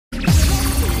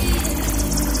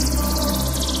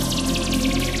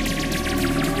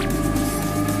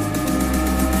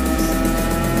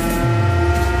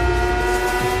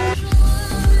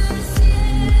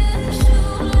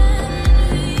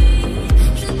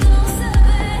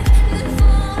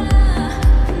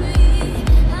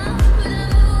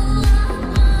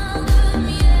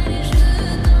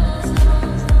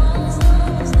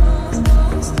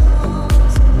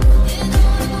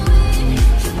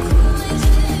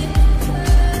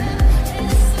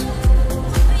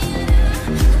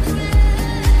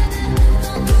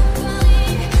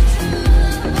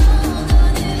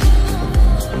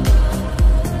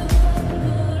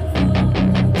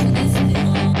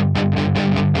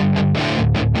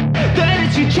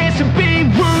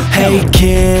Hey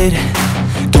kid,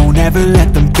 don't ever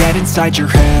let them get inside your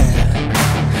head.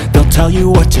 They'll tell you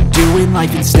what to do in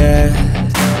life instead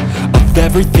of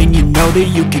everything you know that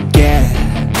you could get.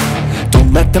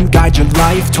 Don't let them guide your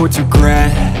life towards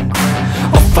regret.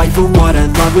 I'll fight for what I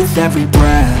love with every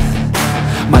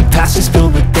breath. My past is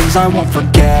filled with things I won't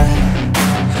forget.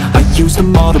 I use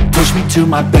them all to push me to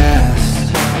my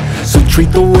best. So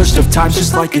treat the worst of times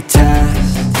just like a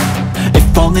test.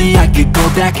 If only I could go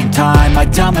back in time,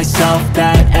 I'd tell myself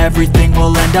that everything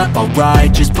will end up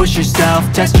alright. Just push yourself,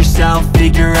 test yourself,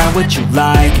 figure out what you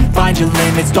like, and find your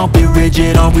limits, don't be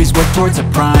rigid, always work towards a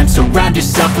prime. Surround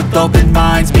yourself with open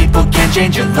minds, people can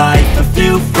change your life. A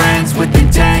few friends with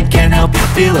intent can help you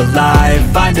feel alive.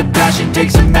 Find a passion,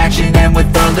 take some action, and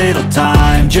with a little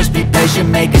time, just be patient,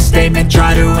 make a statement,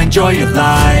 try to enjoy your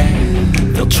life.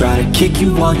 They'll try to kick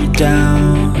you while you're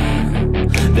down.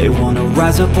 They wanna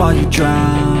rise up while you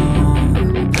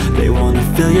drown. They wanna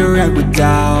fill your head with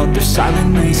doubt. They're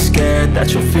silently scared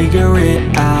that you'll figure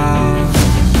it out.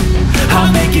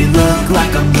 I'll make it look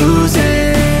like I'm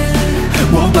losing,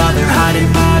 won't bother hiding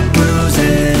my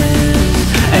bruises.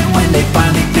 And when they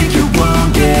finally think you're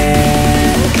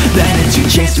wounded, then it's your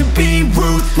chance to be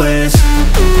ruthless.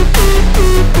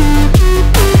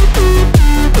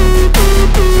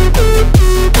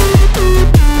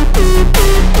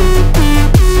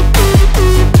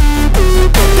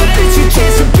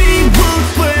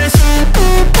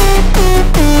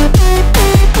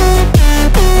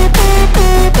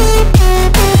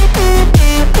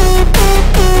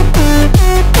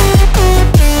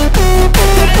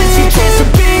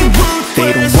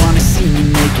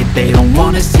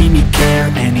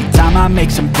 I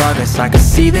make some progress, I can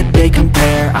see that they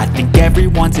compare. I think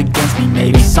everyone's against me,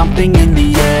 maybe something in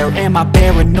the air. Am I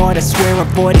paranoid? I swear a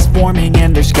void is forming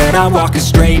and they're scared. I walk a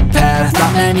straight path,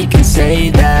 not many can say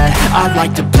that. I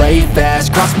like to play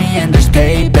fast, cross me and there's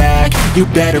payback. You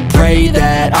better pray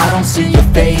that I don't see your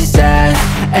face at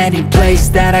any place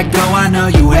that I go. I know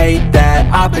you hate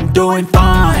that. I've been doing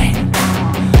fine,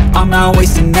 I'm not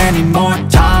wasting any more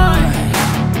time.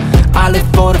 I live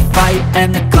for the fight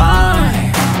and the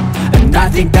climb, and I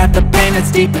think that the pain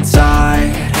that's deep inside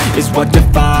is what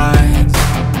defines.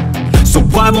 So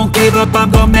I won't give up, I'm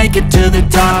gonna make it to the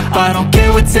top. I don't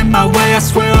care what's in my way, I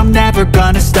swear I'm never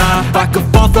gonna stop. I could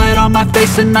fall flat on my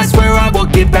face and I swear I will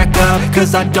get back up,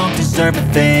 cause I don't deserve a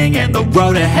thing and the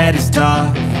road ahead is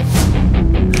tough.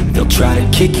 They'll try to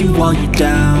kick you while you're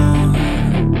down.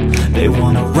 They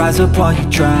wanna rise up while you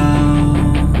drown.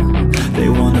 They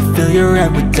wanna fill your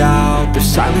head with doubt. They're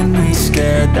silently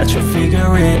scared that you'll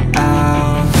figure it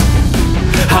out.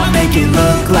 I'll make it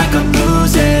look like I'm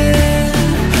losing,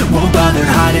 won't bother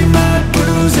hiding my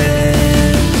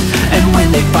bruises. And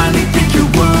when they finally think you're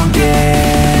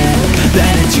wounded,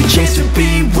 then it's your chance to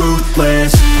be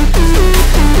ruthless.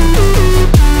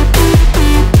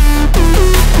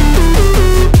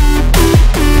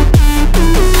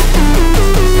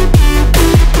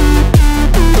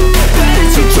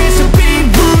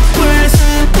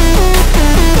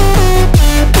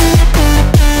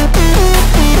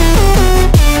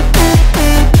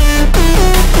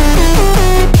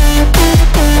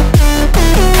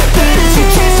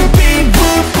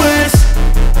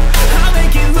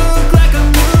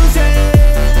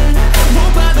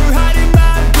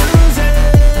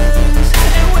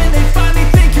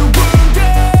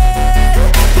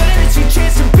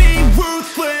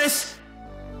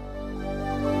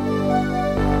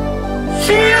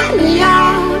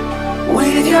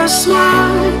 With your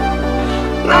smile,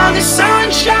 now the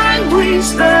sunshine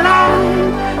brings the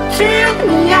light. Fill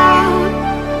me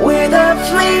out with a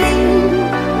flame,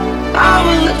 I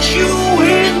will let you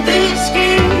in this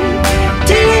game.